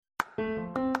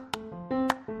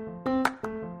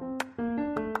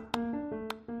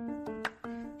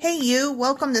Hey you,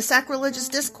 welcome to Sacrilegious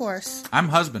Discourse. I'm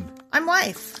husband. I'm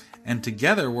wife. And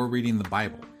together we're reading the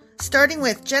Bible. Starting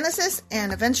with Genesis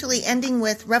and eventually ending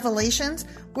with Revelations,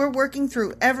 we're working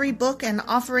through every book and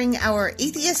offering our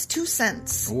atheist 2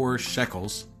 cents. Or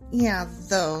shekels. Yeah,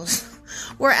 those.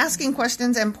 We're asking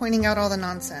questions and pointing out all the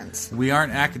nonsense. We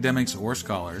aren't academics or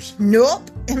scholars.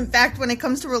 Nope. In fact, when it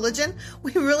comes to religion,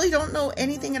 we really don't know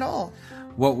anything at all.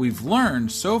 What we've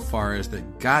learned so far is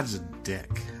that God's a dick.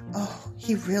 Oh,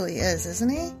 he really is, isn't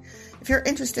he? If you're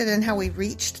interested in how we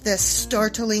reached this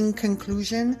startling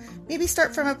conclusion, maybe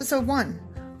start from episode 1.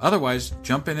 Otherwise,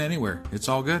 jump in anywhere. It's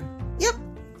all good. Yep.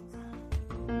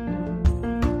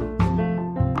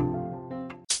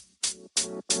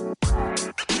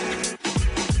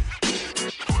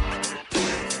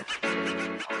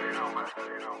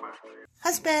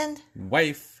 Husband.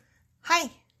 Wife.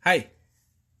 Hi. Hi.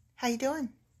 How you doing?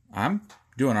 I'm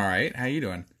doing all right. How you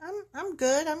doing? I'm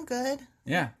good. I'm good.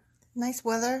 Yeah. Nice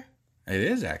weather. It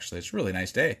is, actually. It's a really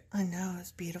nice day. I know.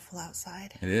 It's beautiful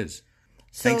outside. It is.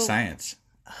 So, Thanks, science.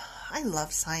 I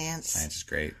love science. Science is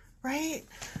great. Right?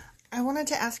 I wanted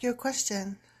to ask you a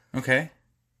question. Okay.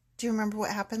 Do you remember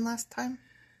what happened last time?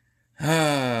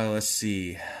 Let's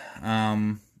see.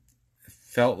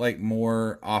 Felt like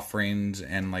more offerings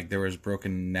and like there was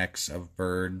broken necks of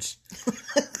birds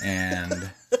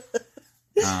and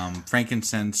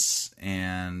frankincense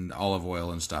and olive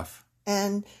oil and stuff.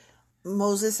 And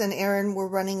Moses and Aaron were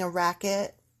running a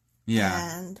racket.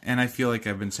 Yeah. And I feel like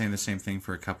I've been saying the same thing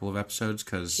for a couple of episodes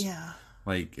because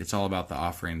like it's all about the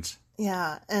offerings.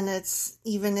 Yeah. And it's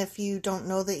even if you don't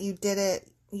know that you did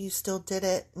it, you still did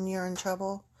it and you're in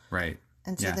trouble. Right.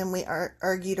 And so then we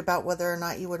argued about whether or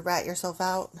not you would rat yourself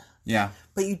out. Yeah.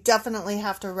 But you definitely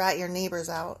have to rat your neighbors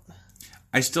out.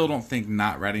 I still don't think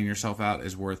not ratting yourself out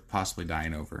is worth possibly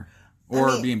dying over.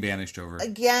 Or being banished over.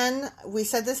 Again, we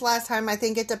said this last time. I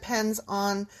think it depends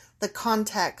on the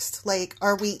context. Like,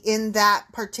 are we in that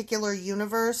particular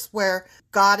universe where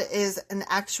God is an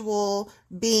actual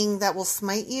being that will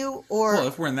smite you? Or well,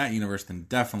 if we're in that universe, then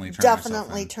definitely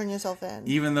turn yourself in.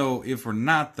 Even though, if we're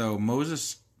not, though,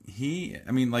 Moses...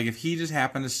 if he just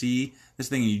happened to see this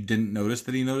thing and you didn't notice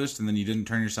that he noticed and then you didn't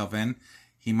turn yourself in,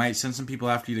 he might send some people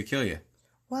after you to kill you.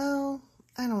 Well,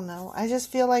 I don't know. I just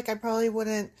feel like I probably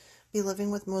wouldn't be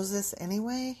living with Moses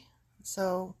anyway,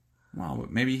 so... Well, but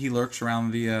maybe he lurks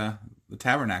around the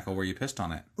tabernacle where you pissed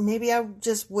on it. Maybe I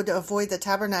just would avoid the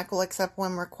tabernacle except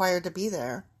when required to be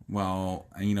there. Well,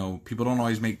 people don't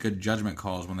always make good judgment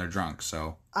calls when they're drunk,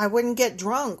 so... I wouldn't get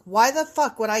drunk. Why the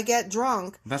fuck would I get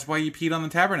drunk? That's why you peed on the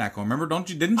tabernacle. Remember,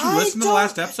 didn't you listen to the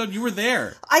last episode? You were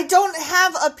there. I don't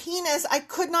have a penis. I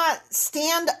could not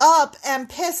stand up and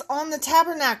piss on the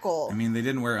tabernacle. They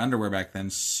didn't wear underwear back then,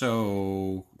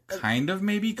 so... Kind of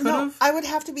maybe could have? No, I would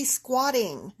have to be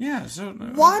squatting. Yeah, so...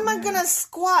 Why am I going to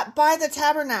squat by the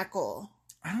tabernacle?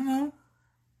 I don't know.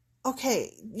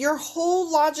 Okay, your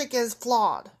whole logic is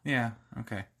flawed. Yeah,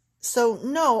 okay. So,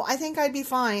 no, I think I'd be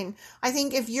fine. I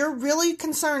think if you're really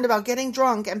concerned about getting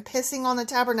drunk and pissing on the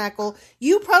tabernacle,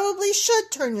 you probably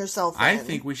should turn yourself in. I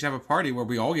think we should have a party where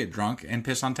we all get drunk and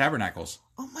piss on tabernacles.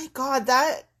 Oh my god,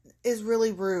 that is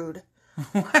really rude.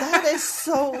 That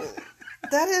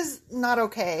is not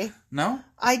okay. No?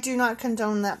 I do not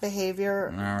condone that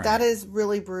behavior. All right. That is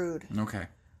really rude. Okay.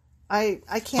 I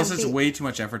can't. Plus, it's way too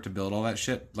much effort to build all that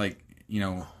shit.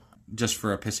 Just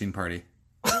for a pissing party.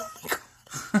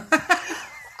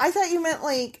 I thought you meant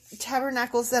like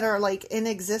tabernacles that are like in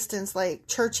existence, like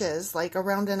churches, like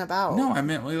around and about. No, I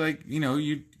meant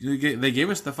they gave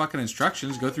us the fucking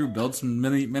instructions. Go through, build some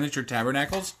miniature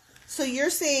tabernacles. So you're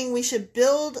saying we should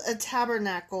build a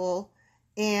tabernacle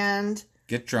and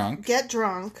get drunk,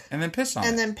 and then piss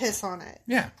on it.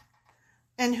 Yeah.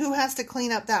 And who has to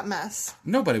clean up that mess?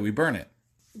 Nobody. We burn it.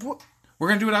 We're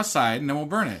going to do it outside, and then we'll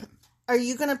burn it. Are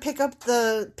you going to pick up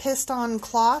the pissed-on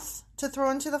cloth to throw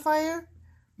into the fire?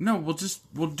 No,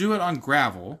 we'll do it on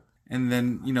gravel, and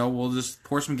then, we'll just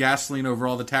pour some gasoline over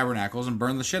all the tabernacles and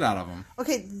burn the shit out of them.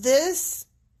 Okay, this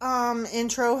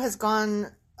intro has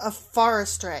gone far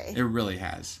astray. It really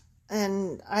has.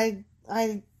 And I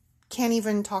can't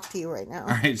even talk to you right now. All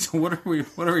right, so what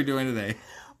are we doing today?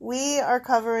 We are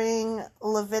covering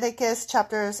Leviticus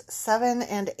chapters 7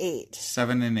 and 8.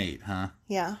 7 and 8, huh?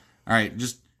 Yeah. All right,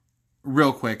 just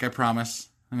real quick, I promise.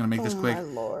 I'm going to make this quick. Oh,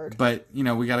 my Lord. But,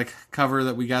 we got to cover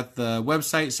that we got the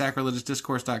website,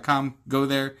 sacrilegiousdiscourse.com. Go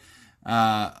there.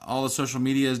 All the social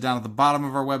media is down at the bottom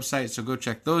of our website, so go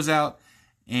check those out.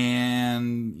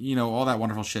 And, all that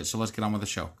wonderful shit. So let's get on with the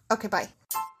show. Okay, bye.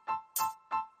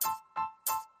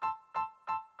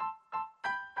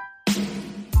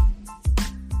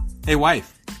 Hey,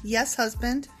 wife. Yes,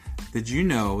 husband. Did you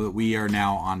know that we are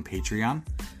now on Patreon?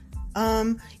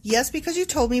 Yes, because you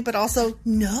told me, but also,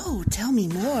 no, tell me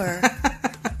more.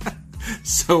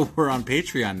 So we're on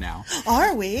Patreon now.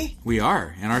 Are we? We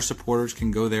are. And our supporters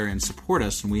can go there and support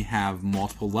us, and we have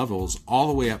multiple levels all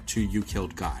the way up to You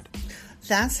Killed God.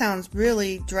 That sounds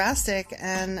really drastic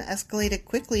and escalated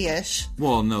quickly-ish.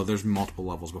 Well, no, there's multiple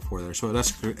levels before there. So it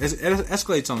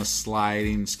escalates on a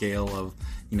sliding scale of,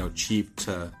 cheap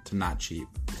to not cheap.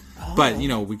 Oh. But,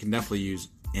 we can definitely use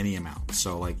any amount.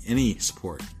 So, like, any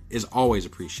support is always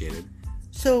appreciated.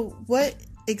 So what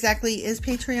exactly is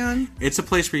Patreon? It's a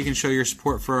place where you can show your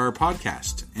support for our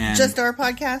podcast. And just our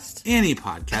podcast? Any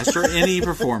podcast or any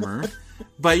performer.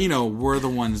 But, we're the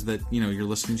ones that, you're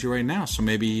listening to right now. So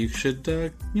maybe you should,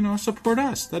 support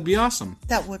us. That'd be awesome.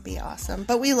 That would be awesome.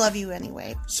 But we love you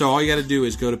anyway. So all you got to do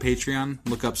is go to Patreon,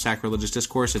 look up Sacrilegious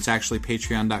Discourse. It's actually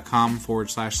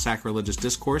patreon.com/sacrilegious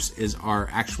discourse is our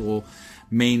actual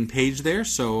main page there.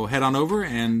 So head on over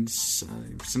and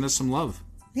send us some love.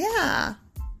 Yeah.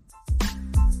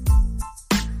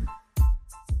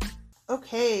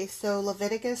 Okay, so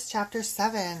Leviticus chapter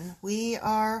 7. We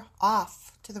are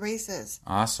off to the races.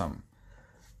 Awesome.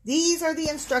 These are the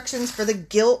instructions for the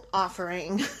guilt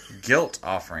offering. Guilt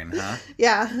offering, huh?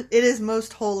 Yeah, it is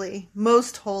most holy.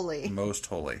 Most holy. Most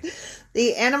holy.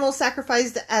 The animal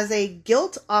sacrificed as a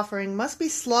guilt offering must be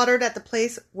slaughtered at the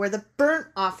place where the burnt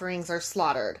offerings are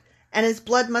slaughtered. And his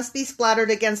blood must be splattered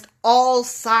against all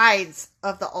sides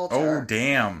of the altar. Oh,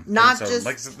 damn.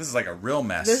 This is like a real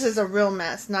mess. This is a real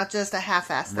mess, not just a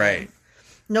half-assed thing. Right.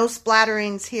 No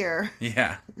splatterings here.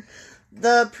 Yeah.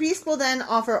 The priest will then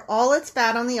offer all its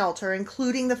fat on the altar,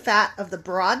 including the fat of the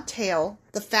broad tail,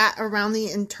 the fat around the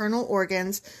internal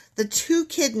organs, the 2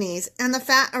 kidneys, and the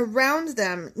fat around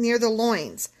them near the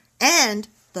loins, and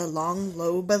the long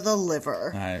lobe of the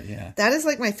liver. Yeah. That is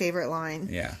like my favorite line.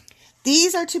 Yeah.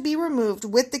 These are to be removed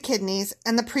with the kidneys,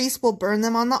 and the priest will burn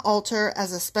them on the altar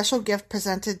as a special gift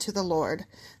presented to the Lord.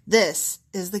 This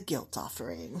is the guilt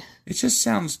offering. It just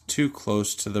sounds too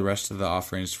close to the rest of the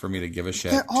offerings for me to give a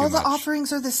shit. All the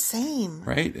offerings are the same.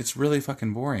 Right? It's really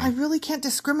fucking boring. I really can't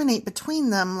discriminate between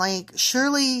them. Like,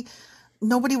 surely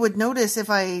nobody would notice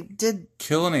if I did...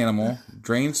 Kill an animal,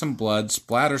 drain some blood,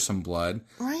 splatter some blood,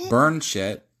 right? Burn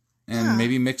shit, and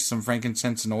maybe mix some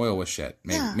frankincense and oil with shit.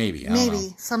 Maybe. I don't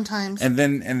know. Sometimes. And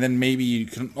then maybe you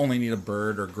can only need a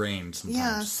bird or grain sometimes.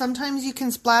 Yeah, sometimes you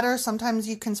can splatter, sometimes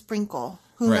you can sprinkle.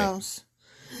 Who knows?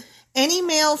 Any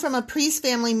male from a priest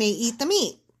family may eat the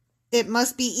meat. It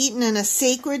must be eaten in a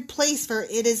sacred place, for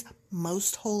it is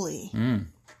most holy. Mm.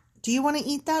 Do you want to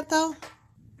eat that, though?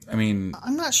 I mean...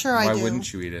 I'm not sure I do. Why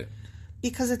wouldn't you eat it?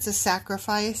 Because it's a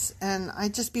sacrifice, and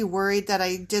I'd just be worried that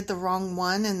I did the wrong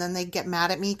one, and then they'd get mad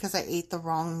at me because I ate the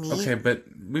wrong meat. Okay, but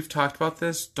we've talked about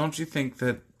this. Don't you think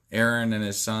that Aaron and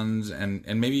his sons, and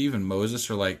maybe even Moses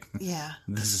are like, yeah,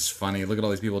 this is funny. Look at all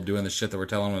these people doing the shit that we're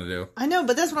telling them to do. I know,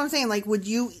 but that's what I'm saying. Like, would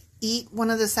you eat one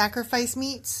of the sacrifice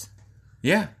meats?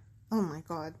 Yeah. Oh my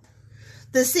God.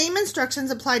 The same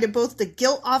instructions apply to both the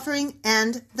guilt offering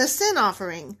and the sin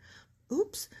offering.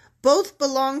 Oops. Both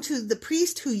belong to the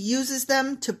priest who uses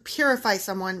them to purify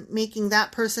someone, making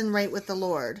that person right with the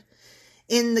Lord.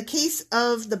 In the case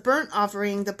of the burnt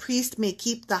offering, the priest may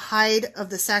keep the hide of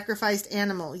the sacrificed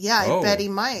animal. Yeah, I bet he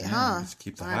might, huh? Just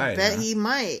keep the hide. I bet he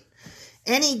might.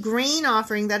 Any grain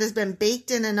offering that has been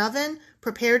baked in an oven,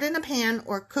 prepared in a pan,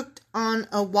 or cooked on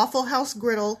a Waffle House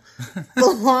griddle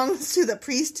belongs to the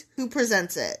priest who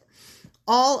presents it.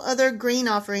 All other grain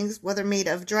offerings, whether made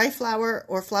of dry flour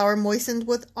or flour moistened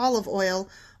with olive oil,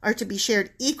 are to be shared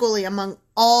equally among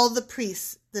all the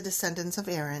priests, the descendants of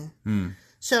Aaron. Mm.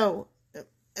 So,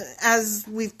 as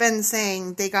we've been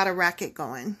saying, they got a racket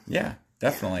going. Yeah,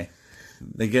 definitely. Yeah.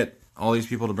 They get all these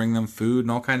people to bring them food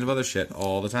and all kinds of other shit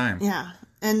all the time. Yeah.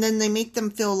 And then they make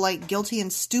them feel like guilty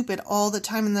and stupid all the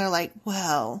time. And they're like,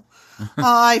 well,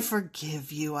 I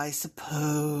forgive you, I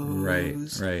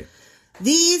suppose. Right.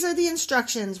 These are the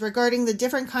instructions regarding the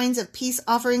different kinds of peace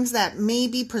offerings that may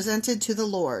be presented to the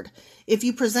Lord. If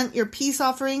you present your peace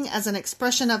offering as an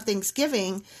expression of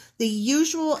thanksgiving, the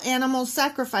usual animal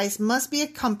sacrifice must be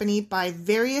accompanied by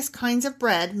various kinds of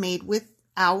bread made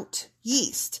without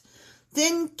yeast.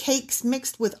 Thin cakes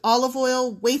mixed with olive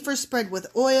oil, wafers spread with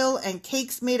oil, and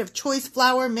cakes made of choice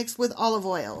flour mixed with olive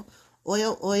oil.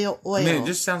 Oil. I mean, it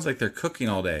just sounds like they're cooking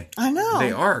all day. I know.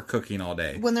 They are cooking all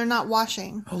day. When they're not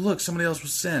washing. Oh, look, somebody else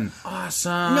was sin.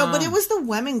 Awesome. No, but it was the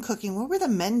women cooking. What were the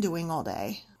men doing all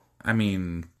day? I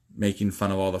mean, making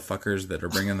fun of all the fuckers that are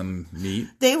bringing them meat.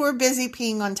 They were busy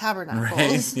peeing on tabernacles.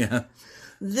 Right, yeah.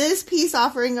 This peace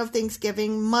offering of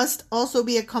thanksgiving must also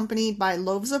be accompanied by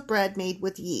loaves of bread made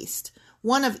with yeast.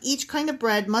 One of each kind of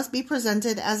bread must be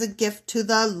presented as a gift to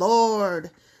the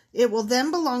Lord. It will then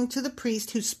belong to the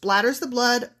priest who splatters the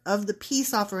blood of the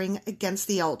peace offering against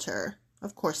the altar.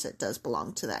 Of course it does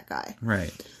belong to that guy.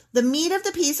 Right. The meat of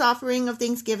the peace offering of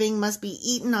thanksgiving must be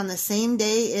eaten on the same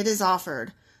day it is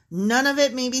offered. None of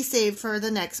it may be saved for the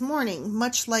next morning,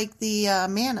 much like the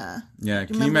manna. Yeah,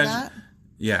 can you imagine that?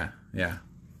 Yeah.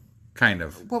 Kind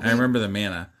of. I remember the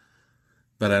manna,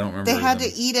 but I don't remember. They had to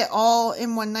eat it all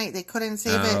in one night. They couldn't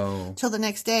save it till the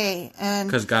next day.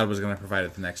 Because God was going to provide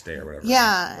it the next day or whatever.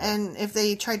 Yeah, and if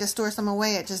they tried to store some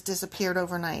away, it just disappeared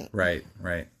overnight. Right.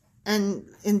 And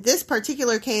in this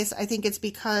particular case, I think it's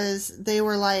because they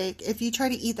were like, if you try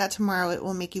to eat that tomorrow, it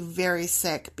will make you very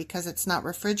sick because it's not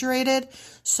refrigerated.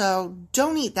 So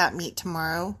don't eat that meat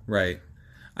tomorrow. Right.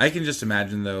 I can just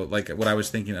imagine, though, like what I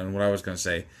was thinking and what I was going to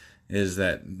say is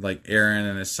that, like, Aaron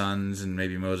and his sons and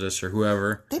maybe Moses or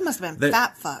whoever. They must have been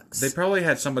fat fucks. They probably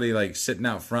had somebody, like, sitting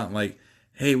out front, like,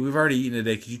 hey, we've already eaten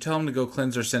today. Could you tell them to go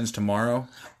cleanse their sins tomorrow?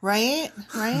 Right.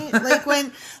 like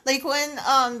when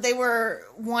they were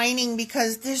whining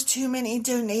because there's too many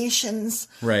donations.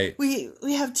 Right. We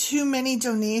have too many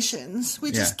donations.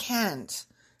 We just can't.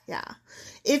 Yeah.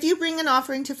 If you bring an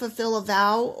offering to fulfill a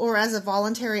vow or as a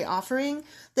voluntary offering,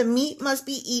 the meat must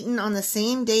be eaten on the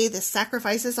same day the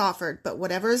sacrifice is offered, but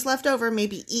whatever is left over may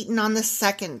be eaten on the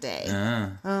second day.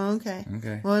 Oh, okay.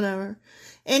 Whatever.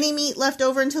 Any meat left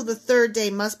over until the third day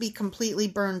must be completely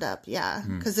burned up. Yeah,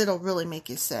 because it'll really make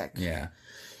you sick. Yeah.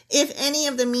 If any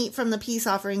of the meat from the peace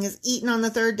offering is eaten on the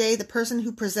third day, the person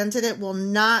who presented it will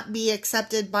not be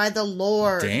accepted by the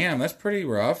Lord. Damn, that's pretty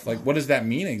rough. Like, what does that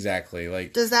mean exactly?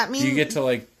 Like, does that mean... Do you get to,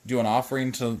 like, do an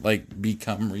offering to, like,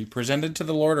 become represented to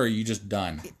the Lord, or are you just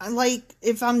done? Like,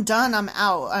 if I'm done, I'm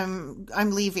out.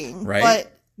 I'm leaving. Right.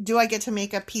 But... do I get to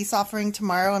make a peace offering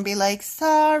tomorrow and be like,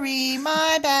 sorry,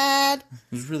 my bad? I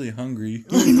was really hungry.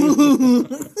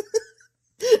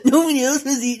 Nobody else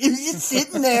was eating. It was just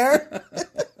sitting there.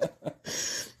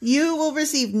 You will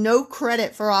receive no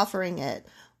credit for offering it.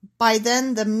 By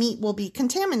then, the meat will be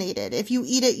contaminated. If you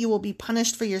eat it, you will be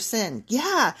punished for your sin.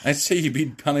 Yeah. I'd say you'd be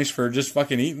punished for just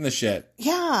fucking eating the shit.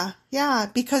 Yeah,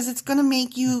 because it's going to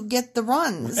make you get the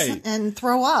runs and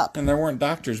throw up. And there weren't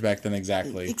doctors back then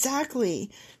exactly. Exactly.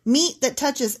 Meat that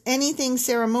touches anything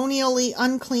ceremonially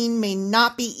unclean may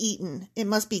not be eaten. It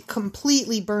must be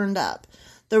completely burned up.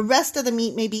 The rest of the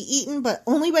meat may be eaten, but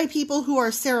only by people who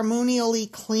are ceremonially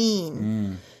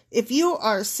clean. If you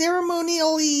are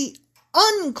ceremonially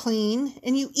unclean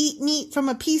and you eat meat from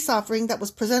a peace offering that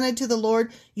was presented to the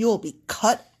Lord, you will be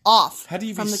cut off. How do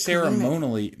you be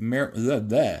ceremonially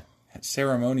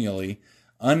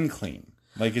unclean?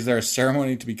 Like, is there a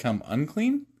ceremony to become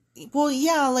unclean? Well,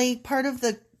 yeah, like part of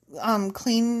the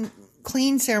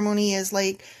clean ceremony is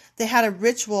like they had a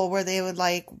ritual where they would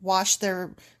like wash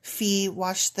their feet,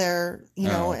 wash their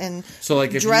and so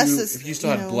like if you still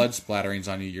had blood splatterings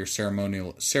on you, you're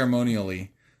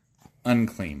ceremonially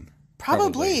unclean.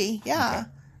 Probably. Yeah. Okay.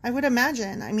 I would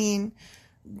imagine. I mean,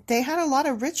 they had a lot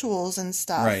of rituals and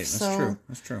stuff. Right.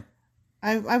 That's true.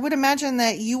 I would imagine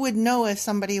that you would know if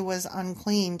somebody was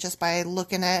unclean just by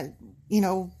looking at,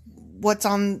 what's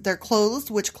on their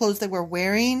clothes, which clothes they were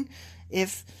wearing,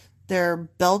 if their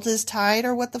belt is tied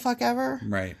or what the fuck ever.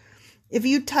 Right. If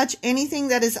you touch anything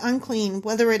that is unclean,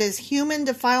 whether it is human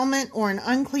defilement or an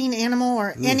unclean animal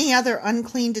or any other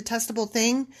unclean, detestable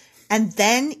thing, and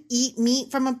then eat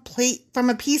meat from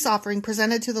a peace offering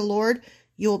presented to the Lord,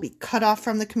 you will be cut off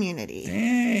from the community.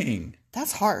 Dang.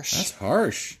 That's harsh. That's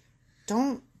harsh.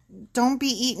 Don't be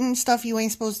eating stuff you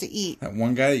ain't supposed to eat. That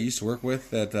one guy that you used to work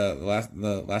with at the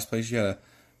last place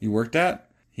you worked at,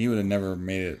 he would have never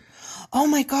made it. Oh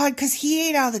my God, because he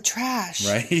ate out of the trash.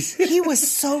 Right? He was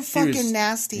so fucking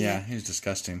nasty. Yeah, he was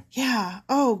disgusting. Yeah.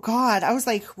 Oh God. I was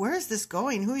like, where is this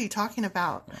going? Who are you talking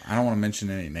about? I don't want to mention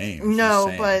any names.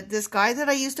 No, but this guy that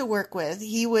I used to work with,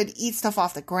 he would eat stuff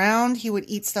off the ground. He would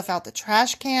eat stuff out the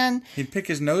trash can. He'd pick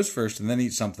his nose first and then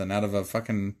eat something out of a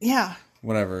fucking... Yeah.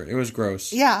 Whatever. It was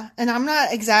gross. Yeah. And I'm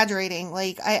not exaggerating.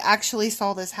 Like, I actually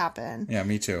saw this happen. Yeah,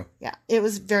 me too. Yeah. It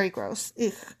was very gross.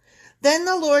 Ugh. Then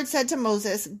the Lord said to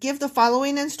Moses, give the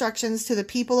following instructions to the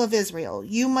people of Israel.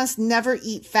 You must never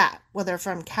eat fat, whether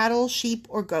from cattle, sheep,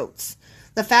 or goats.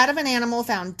 The fat of an animal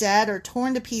found dead or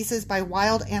torn to pieces by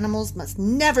wild animals must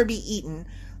never be eaten,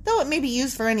 though it may be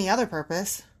used for any other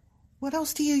purpose. What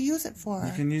else do you use it for?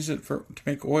 You can use it to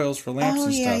make oils for lamps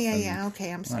and stuff. Yeah.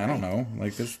 Okay, I'm sorry. I don't know.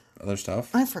 Like, there's other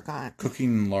stuff. I forgot.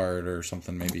 Cooking lard or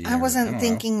something, maybe. I wasn't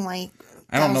thinking like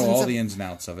I don't know all the ins and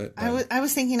outs of it. I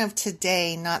was thinking of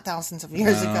today, not thousands of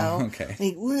years ago. Okay.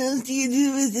 Like, what else do you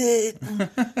do with it?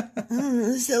 I don't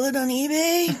know, sell it on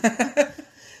eBay?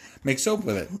 Make soap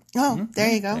with it. Oh,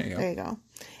 there you go. There you go.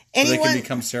 So they can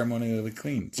become ceremonially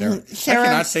clean. I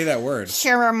cannot say that word.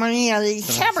 Ceremonially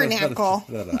tabernacle.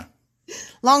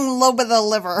 Long lobe of the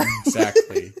liver.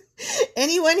 Exactly.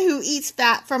 Anyone who eats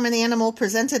fat from an animal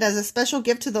presented as a special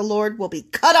gift to the Lord will be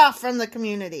cut off from the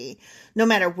community. No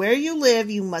matter where you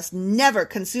live, you must never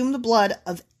consume the blood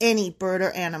of any bird or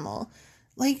animal.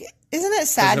 Like, isn't it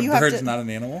sad you have to... bird's not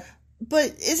an animal?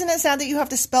 But isn't it sad that you have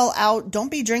to spell out, don't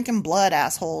be drinking blood,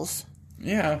 assholes?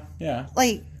 Yeah.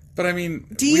 Like... But I mean...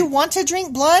 Do you want to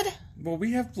drink blood? Well,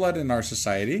 we have blood in our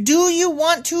society. Do you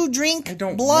want to drink blood? I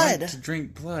don't want to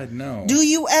drink blood, no. Do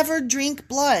you ever drink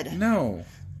blood? No.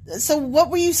 So what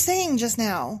were you saying just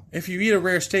now? If you eat a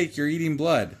rare steak, you're eating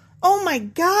blood. Oh my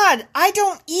God, I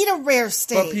don't eat a rare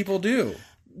steak. But people do.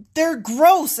 They're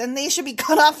gross and they should be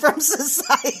cut off from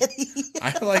society.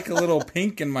 I like a little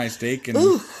pink in my steak.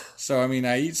 And so, I mean,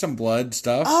 I eat some blood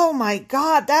stuff. Oh my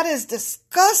God, that is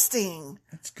disgusting.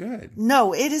 That's good.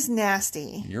 No, it is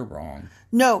nasty. You're wrong.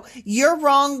 No, you're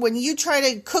wrong when you try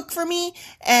to cook for me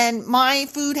and my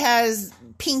food has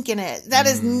pink in it. That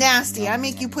is nasty. I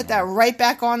make you put that right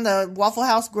back on the Waffle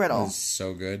House griddle. That's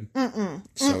so good.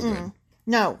 So good.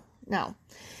 No.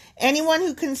 Anyone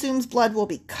who consumes blood will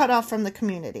be cut off from the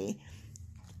community.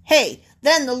 Hey,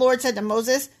 then the Lord said to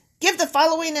Moses, give the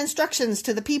following instructions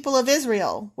to the people of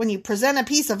Israel. When you present a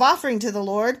piece of offering to the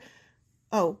Lord...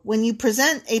 Oh, when you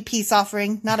present a peace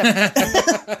offering, not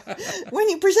a... when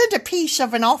you present a piece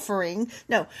of an offering...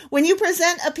 No, when you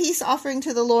present a peace offering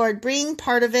to the Lord, bring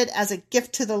part of it as a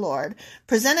gift to the Lord.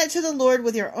 Present it to the Lord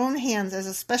with your own hands as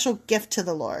a special gift to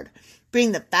the Lord.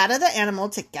 Bring the fat of the animal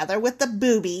together with the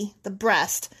boobie, the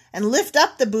breast, and lift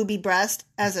up the boobie breast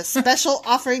as a special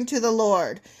offering to the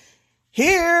Lord.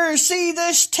 Here, see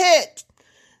this tit!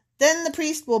 Then the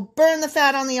priest will burn the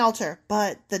fat on the altar,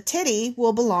 but the titty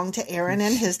will belong to Aaron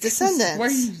and his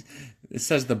descendants. It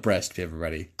says the breast,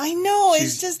 everybody. I know,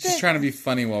 she's trying to be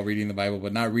funny while reading the Bible,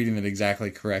 but not reading it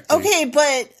exactly correctly. Okay,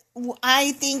 but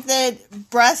I think that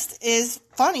breast is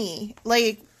funny.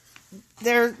 Like,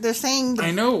 they're saying... I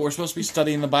know, we're supposed to be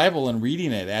studying the Bible and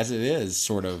reading it as it is,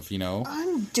 sort of, you know?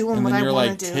 I'm doing what I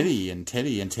want to do. And then you're like, titty and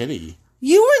titty and titty.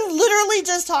 You were literally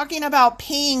just talking about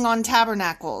peeing on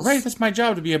tabernacles. Right, that's my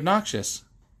job, to be obnoxious.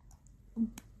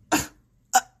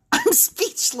 I'm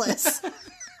speechless.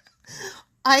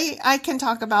 I can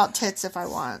talk about tits if I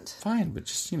want. Fine, but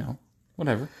just,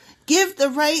 whatever. Give the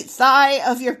right thigh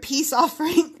of your peace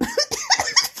offering.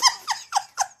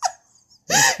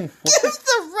 Give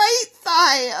the right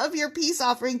thigh of your peace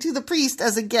offering to the priest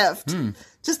as a gift.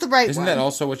 Just the right Isn't one. that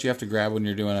also what you have to grab when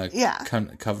you're doing a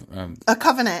a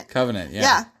covenant? Covenant,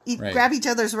 yeah. You grab each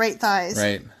other's right thighs.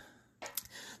 Right.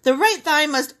 The right thigh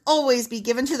must always be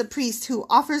given to the priest who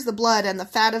offers the blood and the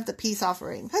fat of the peace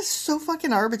offering. That's so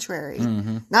fucking arbitrary.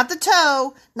 Mm-hmm. Not the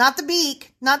toe, not the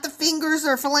beak, not the fingers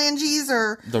or phalanges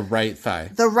or... The right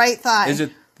thigh. The right thigh. Is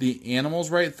it the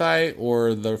animal's right thigh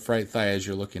or the right thigh as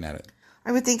you're looking at it?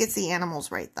 I would think it's the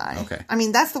animal's right thigh. Okay. I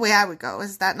mean, that's the way I would go.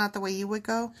 Is that not the way you would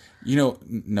go? No,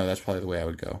 that's probably the way I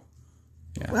would go.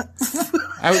 Yeah.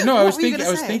 I was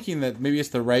thinking that maybe it's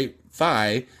the right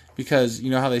thigh because you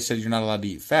know how they said you're not allowed to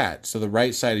eat fat. So the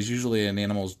right side is usually an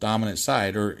animal's dominant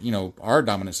side or, our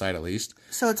dominant side at least.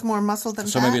 So it's more muscle than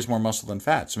fat? So maybe it's more muscle than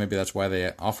fat. So maybe that's why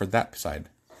they offered that side.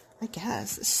 I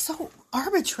guess. It's so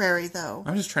arbitrary though.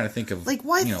 I'm just trying to think of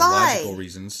why thigh? Logical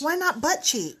reasons. Why not butt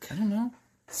cheek? I don't know.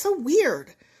 So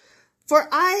weird. For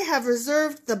I have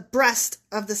reserved the breast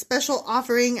of the special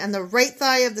offering and the right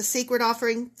thigh of the sacred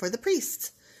offering for the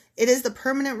priests. It is the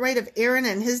permanent right of Aaron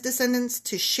and his descendants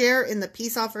to share in the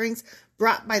peace offerings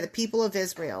brought by the people of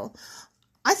Israel.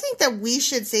 I think that we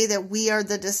should say that we are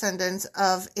the descendants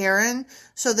of Aaron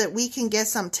so that we can get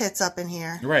some tits up in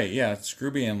here. Right, yeah. Screw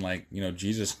being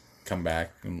Jesus come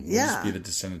back and we'll just be the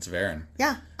descendants of Aaron.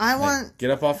 Yeah, I want...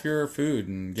 Get up off your food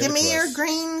and give me your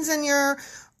grains and your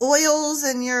oils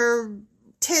and your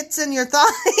tits and your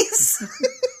thighs.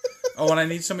 Oh, and I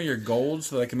need some of your gold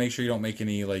so that I can make sure you don't make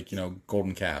any,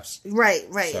 golden calves. Right.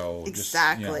 So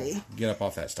exactly. Just, get up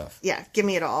off that stuff. Yeah, give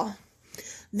me it all.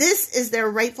 This is their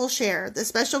rightful share. The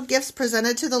special gifts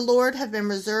presented to the Lord have been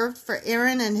reserved for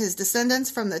Aaron and his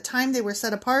descendants from the time they were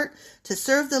set apart to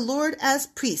serve the Lord as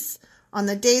priests. On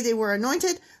the day they were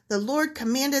anointed, the Lord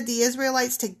commanded the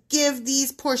Israelites to give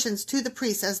these portions to the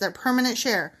priests as their permanent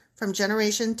share from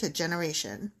generation to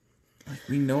generation.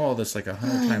 We know all this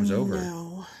 100 times over.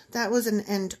 No, that was an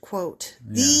end quote.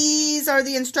 Yeah. these are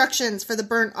the instructions for the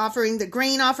burnt offering, the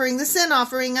grain offering, the sin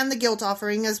offering, and the guilt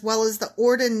offering, as well as the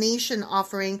ordination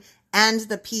offering and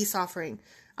the peace offering.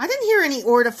 I didn't hear any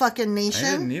fucking-nation.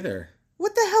 I didn't either.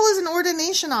 What the hell is an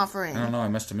ordination offering? I don't know. I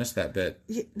must have missed that bit.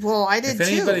 Well, I did too. If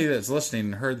anybody that's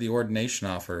listening heard the ordination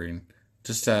offering,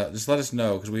 just let us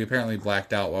know, because we apparently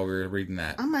blacked out while we were reading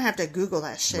that. I'm going to have to Google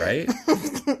that shit. Right?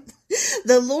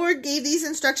 The Lord gave these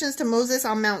instructions to Moses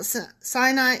on Mount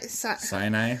Sinai.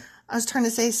 Sinai? I was trying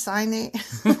to say Sinai.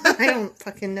 I don't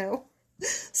fucking know.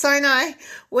 Sinai,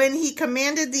 when he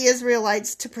commanded the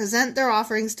Israelites to present their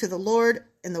offerings to the Lord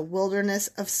in the wilderness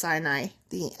of Sinai.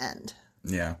 The end.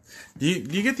 Yeah. Do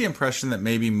you get the impression that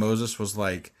maybe Moses was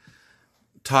like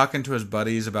talking to his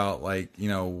buddies about like, you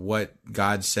know, what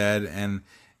God said, and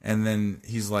then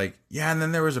he's like, yeah, and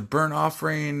then there was a burnt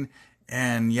offering,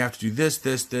 and you have to do this,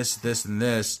 and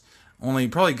this. Only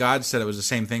probably God said it was the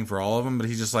same thing for all of them, but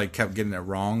he just like kept getting it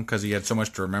wrong because he had so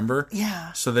much to remember.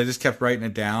 Yeah. So they just kept writing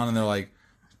it down, and they're like,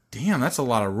 damn, that's a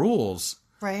lot of rules.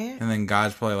 Right. And then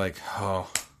God's probably like, oh.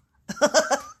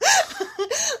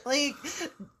 Like,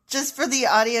 just for the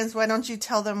audience, why don't you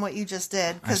tell them what you just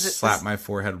did? I slapped my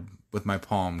forehead with my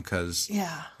palm because,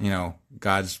 yeah, you know,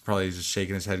 God's probably just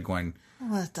shaking his head going,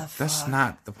 what the fuck? That's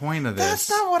not the point of this. That's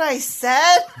not what I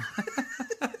said.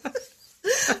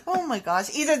 Oh my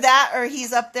gosh. Either that or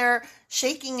he's up there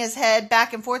shaking his head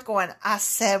back and forth going, I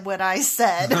said what I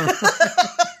said.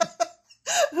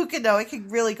 Who could know? It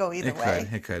could really go either way.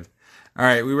 It could. All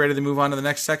right. We ready to move on to the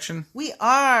next section? We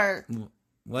are.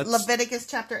 Leviticus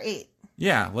chapter 8.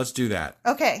 Yeah, let's do that.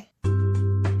 Okay.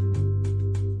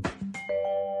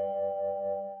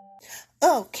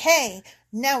 Okay.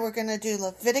 Now we're going to do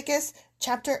Leviticus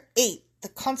chapter 8. The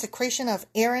consecration of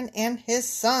Aaron and his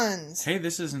sons. Hey,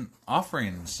 this isn't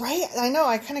offerings. Right? I know.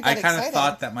 I kind of got excited. I kind of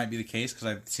thought that might be the case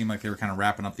because it seemed like they were kind of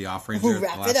wrapping up the offerings.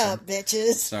 Wrap it up,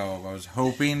 bitches. So I was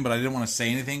hoping, but I didn't want to say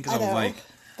anything because I was like,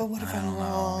 but what if I'm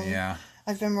wrong? Yeah.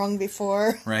 I've been wrong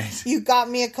before. Right. You got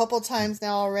me a couple times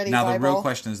now already, Now, Bible. the real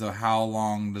question is, though, how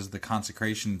long does the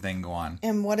consecration thing go on?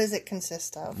 And what does it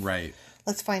consist of? Right.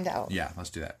 Let's find out. Yeah,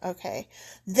 let's do that. Okay.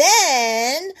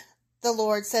 Then the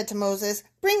Lord said to Moses,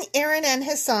 bring Aaron and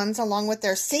his sons along with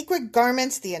their sacred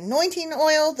garments, the anointing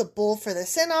oil, the bull for the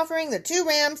sin offering, the 2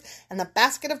 rams, and the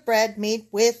basket of bread made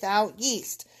without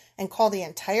yeast, and call the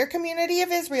entire community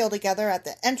of Israel together at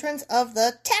the entrance of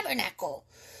the tabernacle.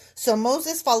 So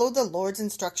Moses followed the Lord's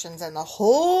instructions, and the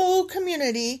whole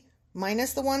community,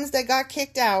 minus the ones that got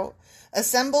kicked out,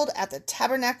 assembled at the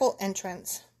tabernacle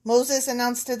entrance. Moses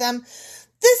announced to them,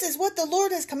 this is what the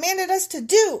Lord has commanded us to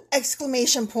do!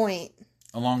 Exclamation point.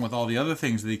 Along with all the other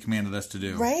things that he commanded us to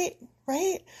do. Right?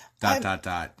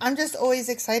 Dot. I'm just always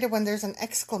excited when there's an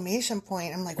exclamation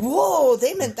point. I'm like, whoa,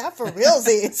 they meant that for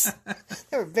realsies.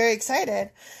 They were very excited.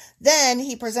 Then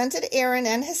he presented Aaron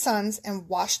and his sons and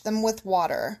washed them with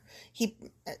water. He,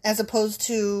 as opposed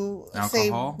to,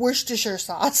 alcohol? Say, Worcestershire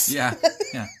sauce. Yeah.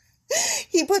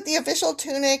 He put the official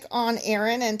tunic on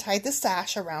Aaron and tied the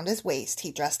sash around his waist.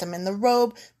 He dressed him in the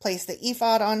robe, placed the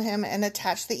ephod on him, and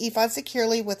attached the ephod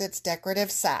securely with its decorative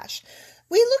sash.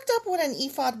 We looked up what an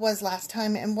ephod was last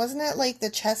time, and wasn't it like the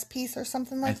chest piece or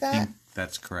something like that? I think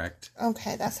that's correct.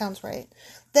 Okay, that sounds right.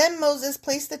 Then Moses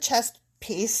placed the chest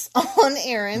piece on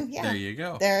Aaron. Yeah, there you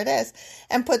go. There it is.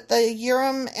 And put the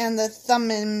Urim and the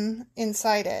Thummim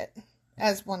inside it,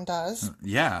 as one does.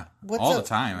 Yeah, all the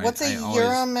time. What's a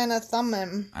Urim and a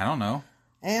Thummim? I don't know.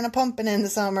 And a pumpkin in the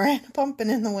summer, and a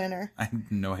pumpkin in the winter. I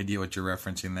have no idea what you're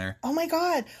referencing there. Oh my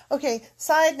God. Okay,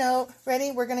 side note.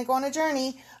 Ready? We're going to go on a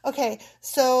journey. Okay,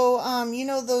 so, you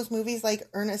know those movies like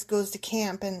Ernest Goes to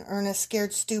Camp and Ernest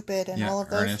Scared Stupid and all of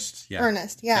those?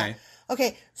 Ernest, yeah.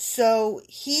 Okay, so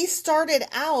he started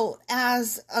out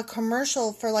as a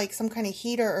commercial for like some kind of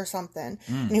heater or something.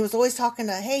 And he was always talking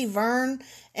to, hey, Vern.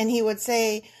 And he would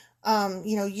say,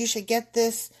 you should get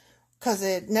this because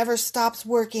it never stops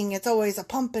working. It's always a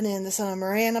pumping in the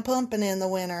summer and a pumping in the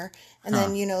winter. And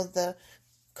then, the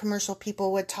commercial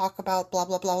people would talk about blah,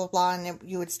 blah, blah, blah, blah. And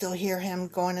you would still hear him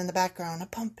going in the background, a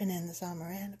pumping in the summer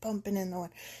and a pumping in the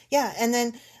winter. Yeah, and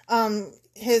then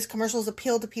his commercials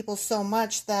appealed to people so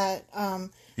much that...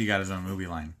 he got his own movie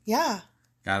line. Yeah.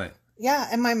 Got it. Yeah,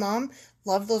 and my mom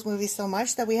loved those movies so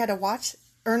much that we had to watch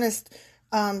Ernest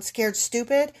Scared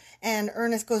Stupid and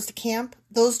Ernest Goes to Camp,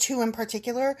 those two in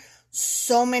particular,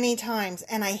 so many times,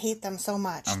 and I hate them so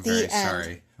much. I'm very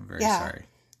sorry.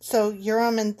 So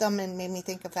Urim and Thummim made me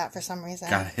think of that for some reason.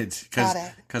 Got it.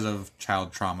 Because of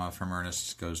child trauma from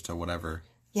Ernest Goes to whatever.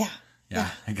 Yeah,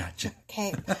 I got you.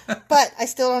 Okay. But I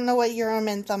still don't know what Urim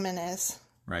and Thummim is.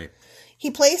 Right. He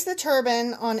placed the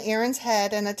turban on Aaron's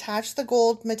head and attached the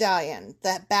gold medallion,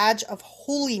 that badge of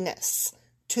holiness,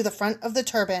 to the front of the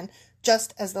turban,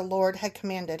 just as the Lord had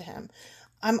commanded him.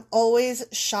 I'm always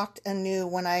shocked anew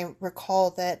when I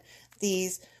recall that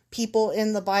these people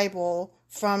in the Bible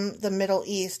from the Middle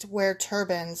East wear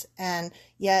turbans, and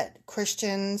yet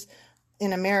Christians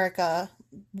in America,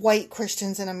 white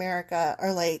Christians in America,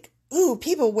 are like, ooh,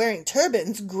 people wearing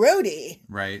turbans, grody.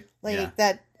 Right. Like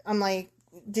that, I'm like,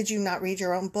 did you not read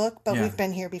your own book? But we've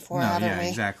been here before, haven't we?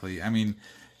 Exactly. I mean,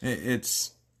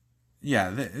 it's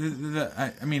I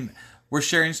mean, we're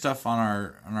sharing stuff on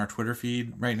our Twitter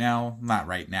feed right now. Not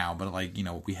right now, but like,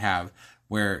 we have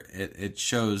where it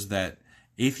shows that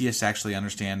atheists actually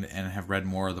understand and have read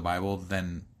more of the Bible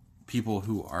than people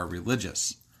who are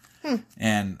religious.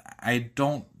 And I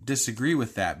don't disagree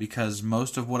with that, because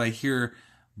most of what I hear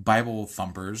Bible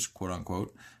thumpers, quote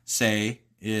unquote, say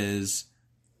is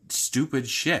stupid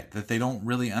shit that they don't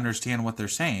really understand what they're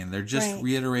saying. They're just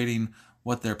reiterating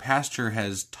what their pastor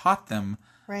has taught them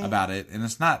about it, and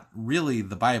it's not really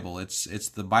the Bible. It's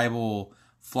the Bible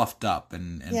fluffed up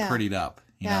and prettied up,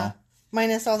 you know?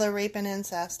 Minus all the rape and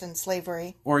incest and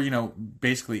slavery. Or,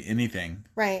 basically anything.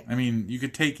 Right. I mean, you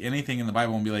could take anything in the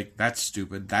Bible and be like, that's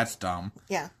stupid, that's dumb.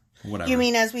 Yeah. Whatever. You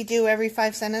mean as we do every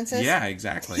 5 sentences? Yeah,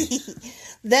 exactly.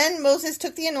 Then Moses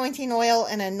took the anointing oil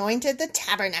and anointed the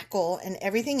tabernacle and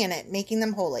everything in it, making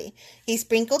them holy. He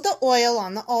sprinkled the oil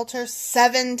on the altar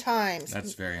 7 times.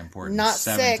 That's very important. Not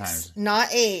 7 6, times. not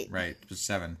 8. Right, just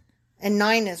 7. And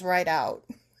 9 is right out.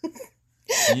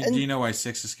 Do you know why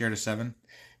 6 is scared of 7?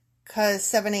 Because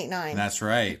 7, 8, 9. That's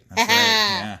right.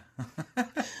 Yeah.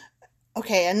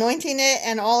 Okay, anointing it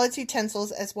and all its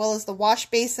utensils, as well as the wash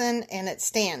basin and its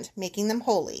stand, making them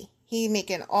holy. He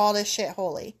making all this shit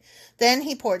holy. Then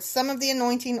he poured some of the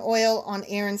anointing oil on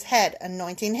Aaron's head,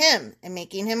 anointing him and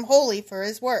making him holy for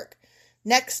his work.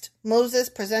 Next, Moses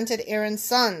presented Aaron's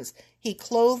sons. He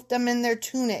clothed them in their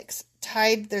tunics,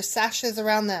 tied their sashes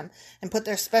around them, and put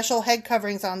their special head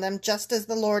coverings on them, just as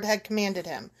the Lord had commanded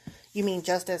him. You mean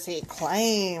just as he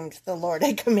claimed the Lord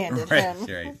had commanded him.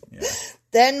 Right, yeah.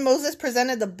 Then Moses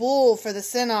presented the bull for the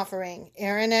sin offering.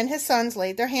 Aaron and his sons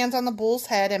laid their hands on the bull's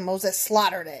head, and Moses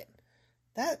slaughtered it.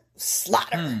 That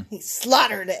slaughter. He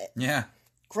slaughtered it. Yeah.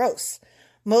 Gross.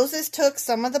 Moses took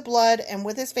some of the blood, and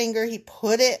with his finger he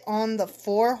put it on the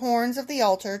 4 horns of the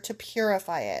altar to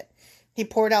purify it. He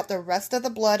poured out the rest of the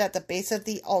blood at the base of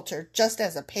the altar, just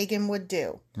as a pagan would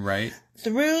do. Right.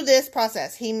 Through this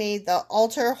process, he made the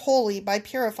altar holy by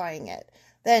purifying it.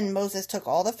 Then Moses took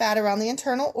all the fat around the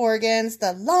internal organs,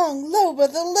 the long lobe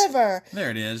of the liver. There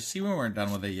it is. See, we weren't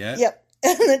done with it yet. Yep.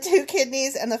 And the 2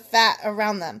 kidneys and the fat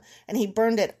around them, and he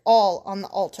burned it all on the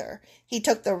altar. He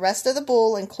took the rest of the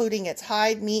bull, including its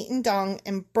hide, meat, and dung,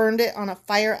 and burned it on a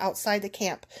fire outside the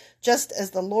camp, just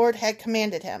as the Lord had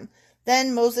commanded him.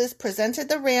 Then Moses presented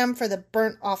the ram for the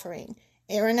burnt offering.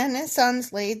 Aaron and his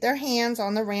sons laid their hands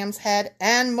on the ram's head,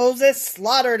 and Moses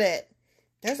slaughtered it.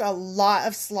 There's a lot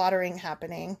of slaughtering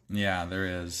happening. Yeah,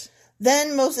 there is.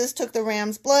 Then Moses took the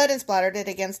ram's blood and splattered it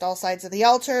against all sides of the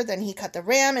altar. Then he cut the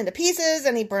ram into pieces,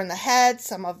 and he burned the head,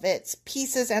 some of its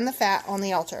pieces, and the fat on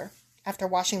the altar. After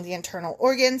washing the internal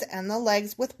organs and the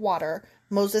legs with water,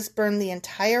 Moses burned the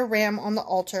entire ram on the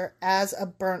altar as a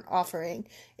burnt offering.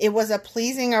 It was a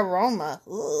pleasing aroma,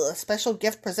 a special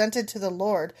gift presented to the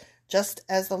Lord, just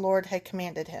as the Lord had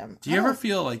commanded him. Do you ever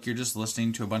feel like you're just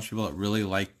listening to a bunch of people that really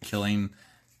like killing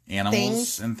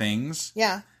animals and things?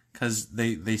 Yeah. Because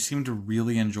they seem to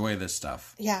really enjoy this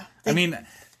stuff. Yeah. I mean,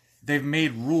 they've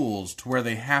made rules to where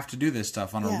they have to do this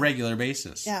stuff on a regular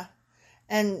basis. Yeah.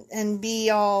 And be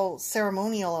all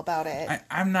ceremonial about it.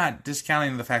 I'm not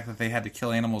discounting the fact that they had to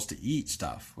kill animals to eat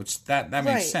stuff, which that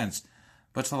makes sense.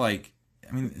 But to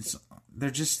they're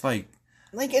just like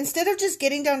instead of just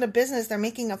getting down to business, they're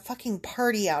making a fucking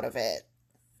party out of it.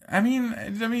 I mean,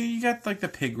 you got the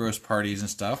pig roast parties and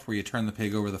stuff where you turn the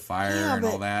pig over the fire and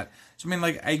all that. So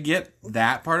I get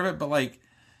that part of it, but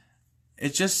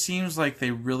it just seems like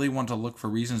they really want to look for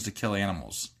reasons to kill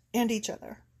animals and each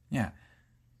other. Yeah.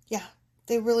 Yeah,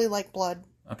 they really like blood.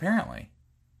 Apparently.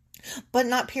 But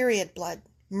not period blood,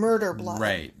 murder blood.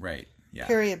 Right. Yeah.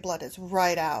 Period blood is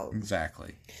right out.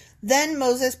 Exactly. Then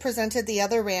Moses presented the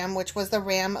other ram, which was the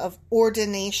ram of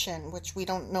ordination, which we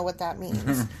don't know what that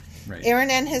means. Right. Aaron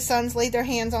and his sons laid their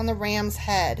hands on the ram's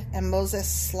head, and Moses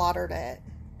slaughtered it.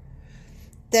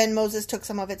 Then Moses took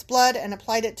some of its blood and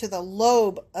applied it to the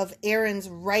lobe of Aaron's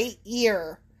right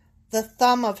ear, the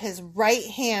thumb of his right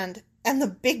hand, and the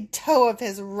big toe of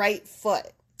his right foot.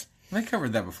 I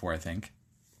covered that before, I think.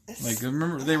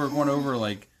 Remember they were going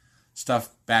over stuff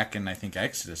back in, I think,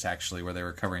 Exodus, actually, where they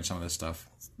were covering some of this stuff.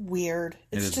 weird.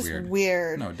 It's just weird.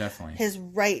 Weird. No, definitely. His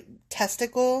right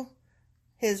testicle,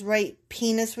 his right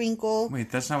penis wrinkle. Wait,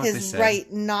 that's not what they said. His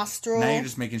right nostril. Now you're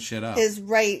just making shit up. His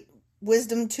right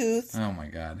wisdom tooth. Oh my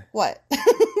God. What?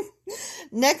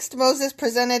 Next, Moses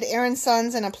presented Aaron's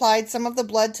sons and applied some of the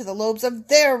blood to the lobes of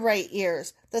their right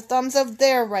ears, the thumbs of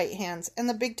their right hands, and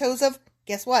the big toes of,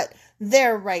 guess what?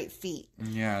 Their right feet.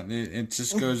 Yeah, it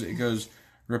just goes, it goes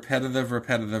repetitive,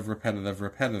 repetitive, repetitive,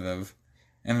 repetitive,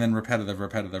 and then repetitive,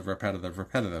 repetitive, repetitive,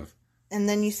 repetitive. And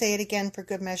then you say it again for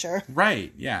good measure.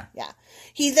 Right, yeah. Yeah.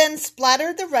 He then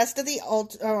splattered the rest of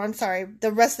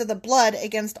the rest of the blood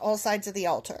against all sides of the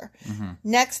altar. Mm-hmm.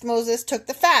 Next, Moses took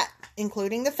the fat,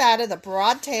 including the fat of the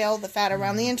broad tail, the fat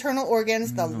around the internal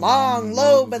organs, the long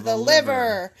lobe of the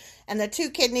liver, and the 2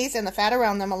 kidneys and the fat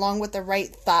around them, along with the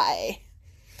right thigh.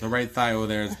 The right thigh,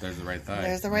 there's the right thigh.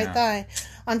 There's the right thigh.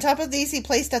 On top of these, he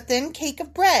placed a thin cake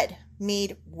of bread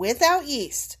made without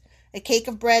yeast, a cake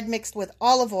of bread mixed with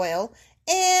olive oil,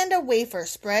 and a wafer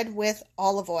spread with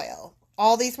olive oil.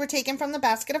 All these were taken from the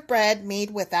basket of bread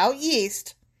made without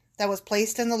yeast that was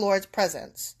placed in the Lord's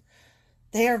presence.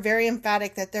 They are very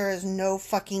emphatic that there is no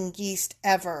fucking yeast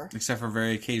ever. Except for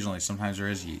very occasionally. Sometimes there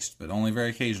is yeast, but only very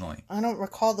occasionally. I don't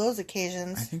recall those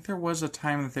occasions. I think there was a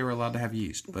time that they were allowed to have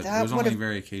yeast, but it was only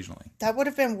very occasionally. That would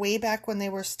have been way back when they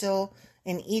were still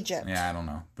in Egypt. Yeah, I don't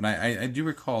know. But I do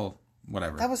recall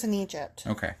whatever. That was in Egypt.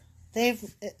 Okay.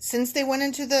 Since they went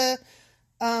into the,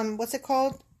 what's it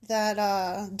called?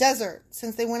 That desert.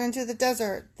 Since they went into the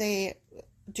desert, they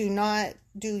do not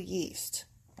do yeast.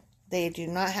 They do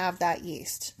not have that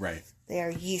yeast. Right. They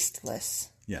are yeastless.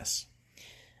 Yes.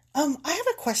 I have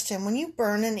a question. When you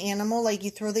burn an animal, like you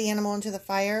throw the animal into the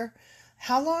fire,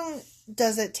 how long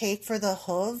does it take for the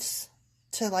hooves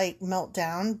to like melt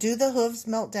down? Do the hooves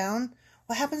melt down?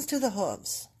 What happens to the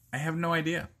hooves? I have no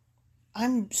idea.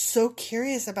 I'm so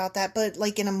curious about that, but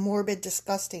like in a morbid,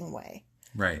 disgusting way.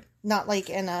 Right. Not like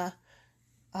in a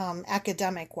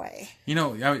academic way. You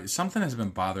know, something has been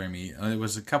bothering me. It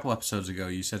was a couple episodes ago.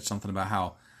 You said something about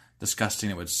how disgusting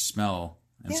it would smell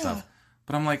and stuff.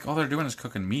 But I'm like, all they're doing is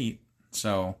cooking meat.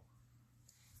 So,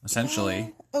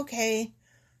 essentially. Well, okay.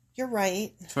 You're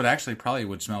right. So it actually probably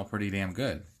would smell pretty damn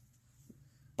good.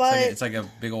 But it's like a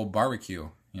big old barbecue,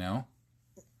 you know?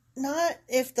 Not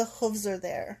if the hooves are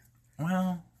there.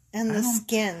 Well... And the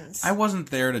skins. I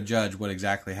wasn't there to judge what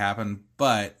exactly happened,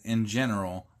 but in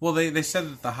general... Well, they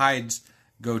said that the hides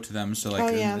go to them, so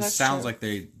like it sounds like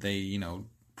they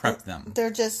prep them. They're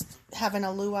just having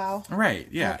a luau. Right,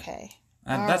 yeah. Okay.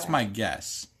 That's my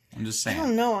guess. I'm just saying. I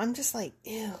don't know. I'm just like,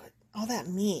 ew, all that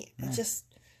meat. It just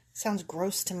sounds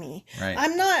gross to me. Right.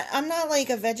 I'm not like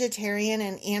a vegetarian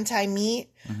and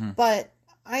anti-meat, but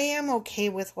I am okay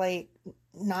with like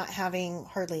not having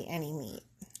hardly any meat.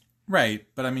 Right,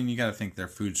 but I mean, you got to think their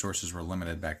food sources were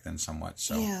limited back then somewhat.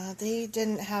 So yeah, they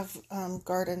didn't have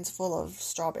gardens full of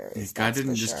strawberries. God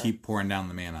didn't just keep pouring down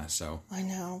the manna, so... I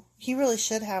know. He really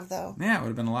should have, though. Yeah, it would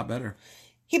have been a lot better.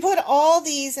 He put all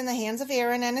these in the hands of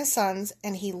Aaron and his sons,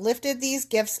 and he lifted these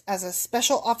gifts as a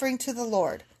special offering to the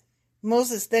Lord.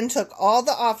 Moses then took all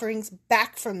the offerings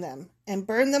back from them and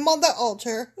burned them on the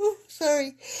altar. Ooh,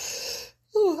 sorry.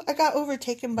 Ooh, I got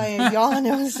overtaken by a yawn.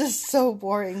 It was just so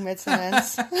boring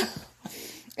mid-sentence.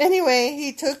 Anyway,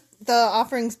 he took the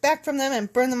offerings back from them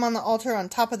and burned them on the altar on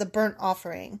top of the burnt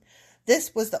offering.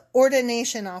 This was the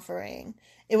ordination offering.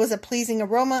 It was a pleasing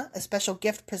aroma, a special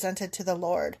gift presented to the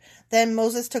Lord. Then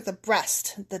Moses took the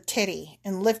breast, the titty,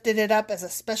 and lifted it up as a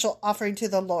special offering to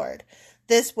the Lord.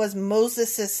 This was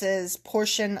Moses'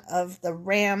 portion of the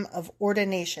ram of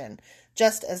ordination,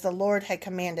 just as the Lord had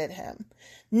commanded him.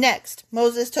 Next,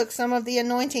 Moses took some of the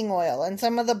anointing oil and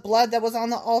some of the blood that was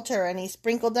on the altar, and he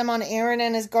sprinkled them on Aaron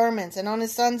and his garments, and on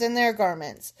his sons and their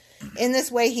garments. In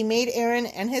this way, he made Aaron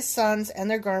and his sons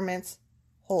and their garments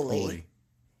holy.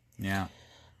 Yeah.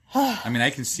 I mean, I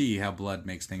can see how blood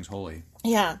makes things holy.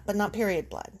 Yeah, but not period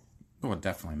blood. Well,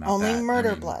 definitely not Only that.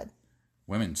 murder blood.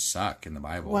 Women suck in the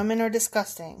Bible. Women are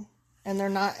disgusting, and they're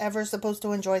not ever supposed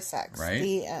to enjoy sex. Right?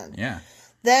 The end. Yeah.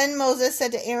 Then Moses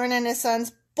said to Aaron and his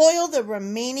sons, boil the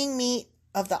remaining meat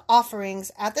of the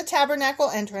offerings at the tabernacle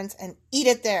entrance and eat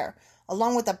it there,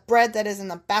 along with the bread that is in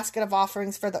the basket of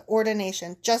offerings for the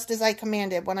ordination, just as I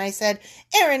commanded when I said,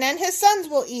 Aaron and his sons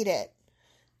will eat it.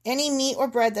 Any meat or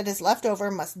bread that is left over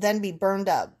must then be burned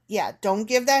up. Yeah, don't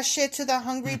give that shit to the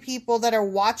hungry people that are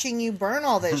watching you burn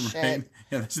all this shit.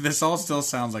 Yeah, this all still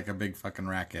sounds like a big fucking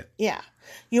racket. Yeah.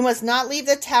 You must not leave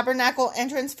the tabernacle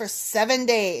entrance for 7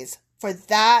 days, for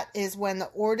that is when the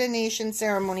ordination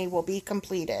ceremony will be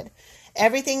completed.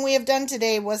 Everything we have done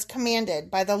today was commanded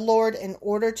by the Lord in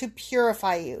order to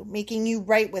purify you, making you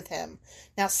right with him.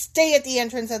 Now stay at the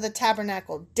entrance of the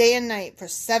tabernacle day and night for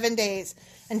 7 days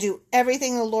and do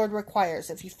everything the Lord requires.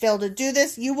 If you fail to do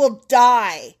this, you will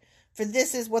die, for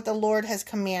this is what the Lord has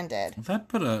commanded. Well, that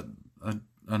put an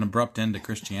abrupt end to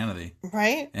Christianity.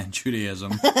 Right? And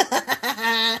Judaism.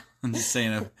 I'm just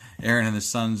saying, if Aaron and his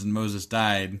sons and Moses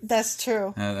died... That's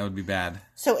true. That would be bad.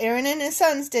 So Aaron and his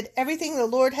sons did everything the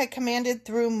Lord had commanded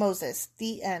through Moses.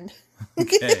 The end.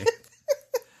 Okay.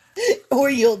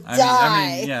 Or you'll die.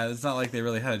 I mean, yeah, it's not like they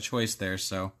really had a choice there,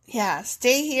 so... Yeah,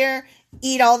 stay here,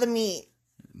 eat all the meat,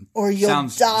 or you'll die.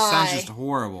 Sounds just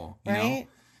horrible, you right? know?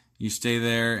 You stay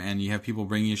there, and you have people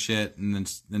bring you shit, and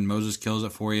then Moses kills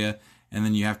it for you, and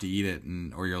then you have to eat it,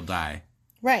 or you'll die.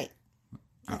 Right.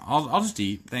 I'll just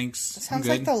eat. Thanks. Sounds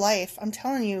like the life. I'm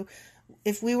telling you,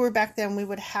 if we were back then, we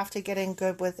would have to get in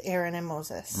good with Aaron and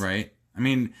Moses. Right. I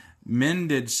mean, men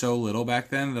did so little back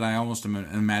then that I almost am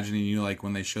imagining like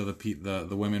when they show the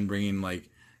women bringing like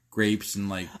grapes and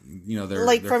like they're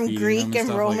like they're from Greek and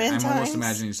Roman times. I'm almost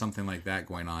imagining something like that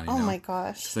going on. Oh my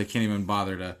gosh! So they can't even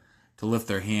bother to lift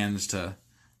their hands to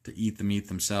eat the meat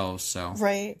themselves. So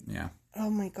right. Yeah. Oh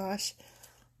my gosh.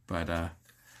 But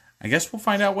I guess we'll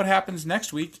find out what happens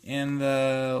next week in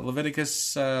the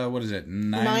Leviticus, what is it,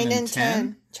 9 and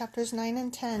 10? Chapters 9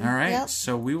 and 10. All right, yep.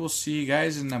 So we will see you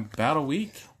guys in about a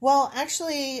week. Well,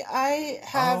 actually, I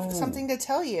have something to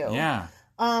tell you. Yeah.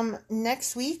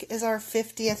 Next week is our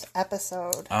 50th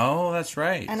episode. Oh, that's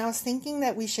right. And I was thinking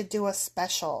that we should do a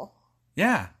special.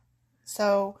 Yeah.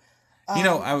 So...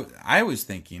 I was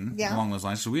thinking along those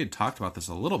lines, so we had talked about this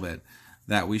a little bit,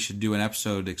 that we should do an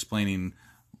episode explaining...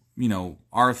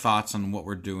 our thoughts on what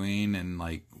we're doing and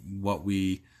like what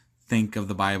we think of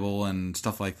the Bible and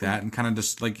stuff like that, and kind of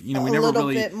just like we never really a little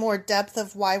bit more depth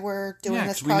of why we're doing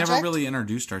this project. We never really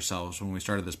introduced ourselves when we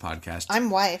started this podcast. I'm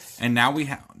wife, and now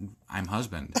I'm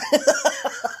husband.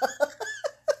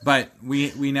 But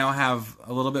we now have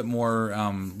a little bit more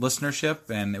listenership,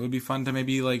 and it would be fun to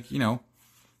maybe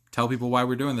tell people why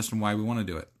we're doing this and why we want to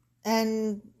do it.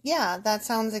 And yeah, that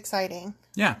sounds exciting.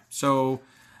 Yeah, so.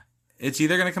 It's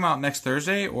either going to come out next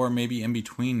Thursday or maybe in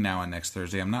between now and next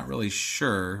Thursday. I'm not really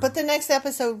sure. But the next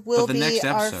episode will be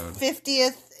our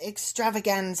 50th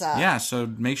extravaganza. Yeah, so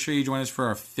make sure you join us for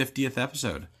our 50th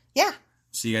episode. Yeah.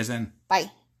 See you guys then. Bye.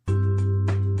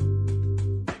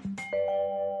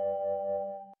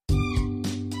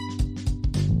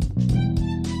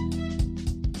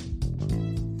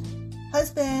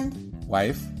 Husband.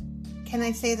 Wife. Can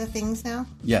I say the things now?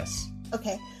 Yes.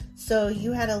 Okay. So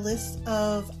you had a list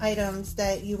of items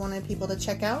that you wanted people to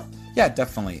check out? Yeah,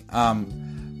 definitely.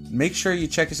 Make sure you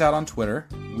check us out on Twitter.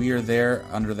 We are there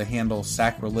under the handle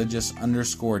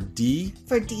sacrilegious_D.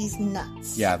 For D's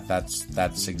nuts. Yeah,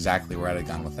 that's exactly where I'd have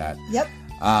gone with that. Yep.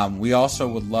 We also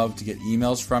would love to get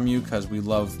emails from you because we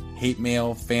love hate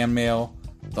mail, fan mail,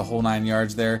 the whole 9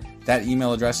 yards there. That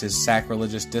email address is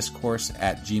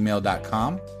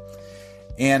sacrilegiousdiscourse@gmail.com.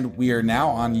 And we are now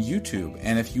on YouTube.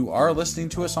 And if you are listening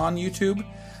to us on YouTube,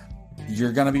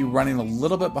 you're going to be running a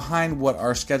little bit behind what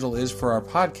our schedule is for our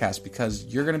podcast, because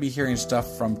you're going to be hearing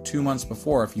stuff from 2 months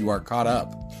before if you are caught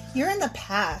up. You're in the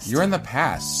past. You're in the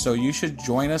past. So you should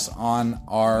join us on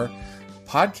our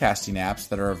podcasting apps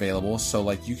that are available. So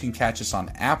like you can catch us on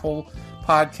Apple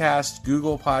Podcasts,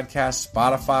 Google Podcasts,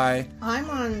 Spotify. I'm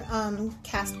on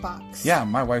Castbox. Yeah,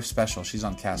 my wife's special. She's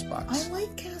on Castbox. I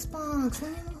like Castbox.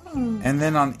 And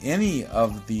then on any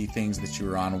of the things that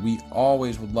you're on, we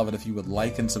always would love it if you would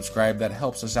like and subscribe. That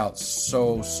helps us out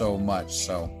so much.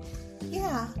 So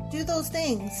yeah, do those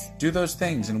things. Do those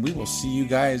things, and we will see you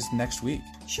guys next week.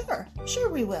 Sure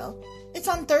we will. It's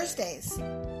on Thursdays.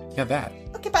 Yeah, that.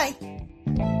 Okay, bye.